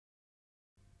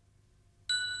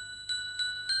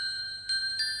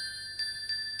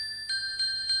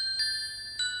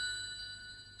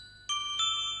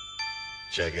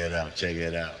Check it out, check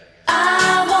it out.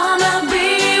 I wanna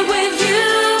be with you,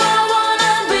 I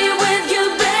wanna be with you,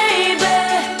 baby.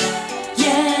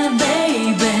 Yeah,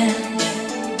 baby.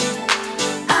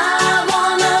 I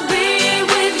wanna be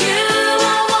with you,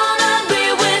 I wanna be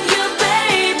with you,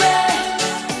 baby.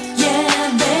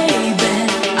 Yeah, baby.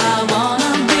 I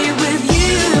wanna be with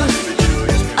you.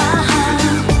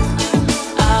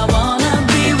 I wanna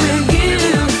be with you.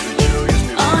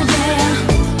 Oh yeah.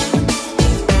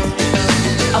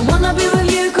 I wanna be with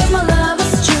you 'cause my love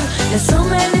is true. There's so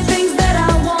many things that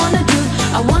I wanna do.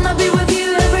 I wanna be with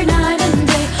you every night and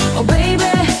day. Oh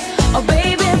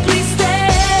baby, please stay.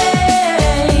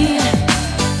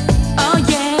 Oh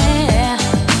yeah.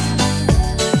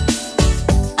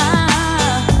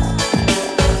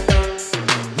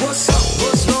 What's up,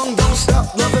 what's wrong, don't stop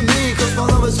loving me, 'cause my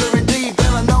love is very deep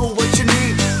and I know what you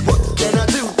need. What can I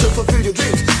do to fulfill your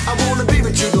dreams? I wanna be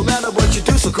with you no matter what you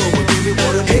do, so come on baby,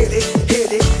 wanna hit it,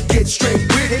 get straight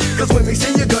with it. 'Cause when we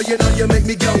see you go, you know you make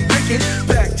me go wicked.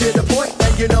 Back to the point,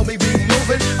 and you know me be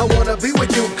moving. I wanna be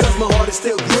with you 'cause my heart is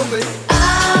still grooving. I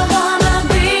wanna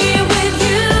be with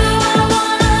you, I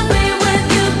wanna be with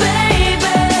you,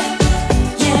 baby.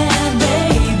 Yeah,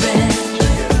 baby.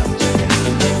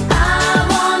 I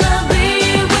wanna be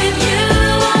with you,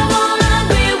 I wanna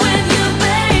be with you,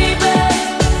 baby.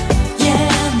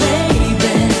 Yeah,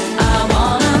 baby. I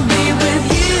wanna be with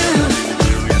you.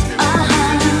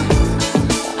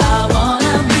 I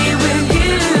wanna be with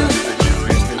you.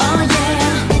 Oh yeah.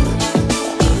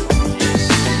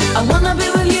 I wanna be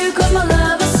with you 'cause my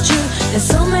love is true. There's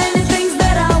so many things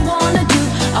that I wanna do.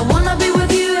 I wanna be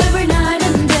with you every night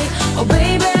and day. Oh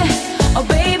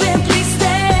baby, please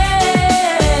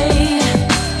stay.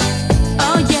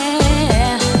 Oh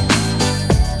yeah.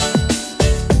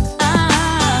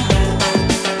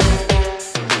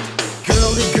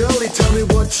 Girly, girly, tell me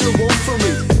what you want from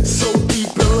me. So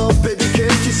deep in love, baby,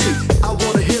 can't you see? I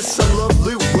wanna hear some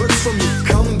lovely words from you.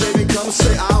 Come, baby, come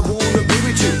say I wanna be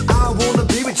with you. I wanna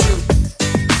be with you.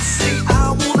 Say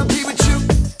I wanna be with you.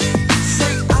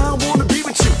 Say I wanna be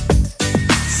with you.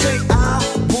 Say I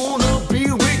wanna be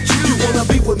with you. You wanna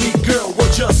be with me, girl?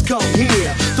 Well, just come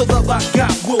here. The love I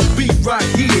got will be right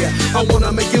here. I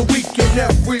wanna make you weak in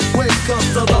every way, 'cause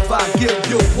the love I give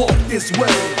you'll walk this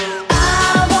way.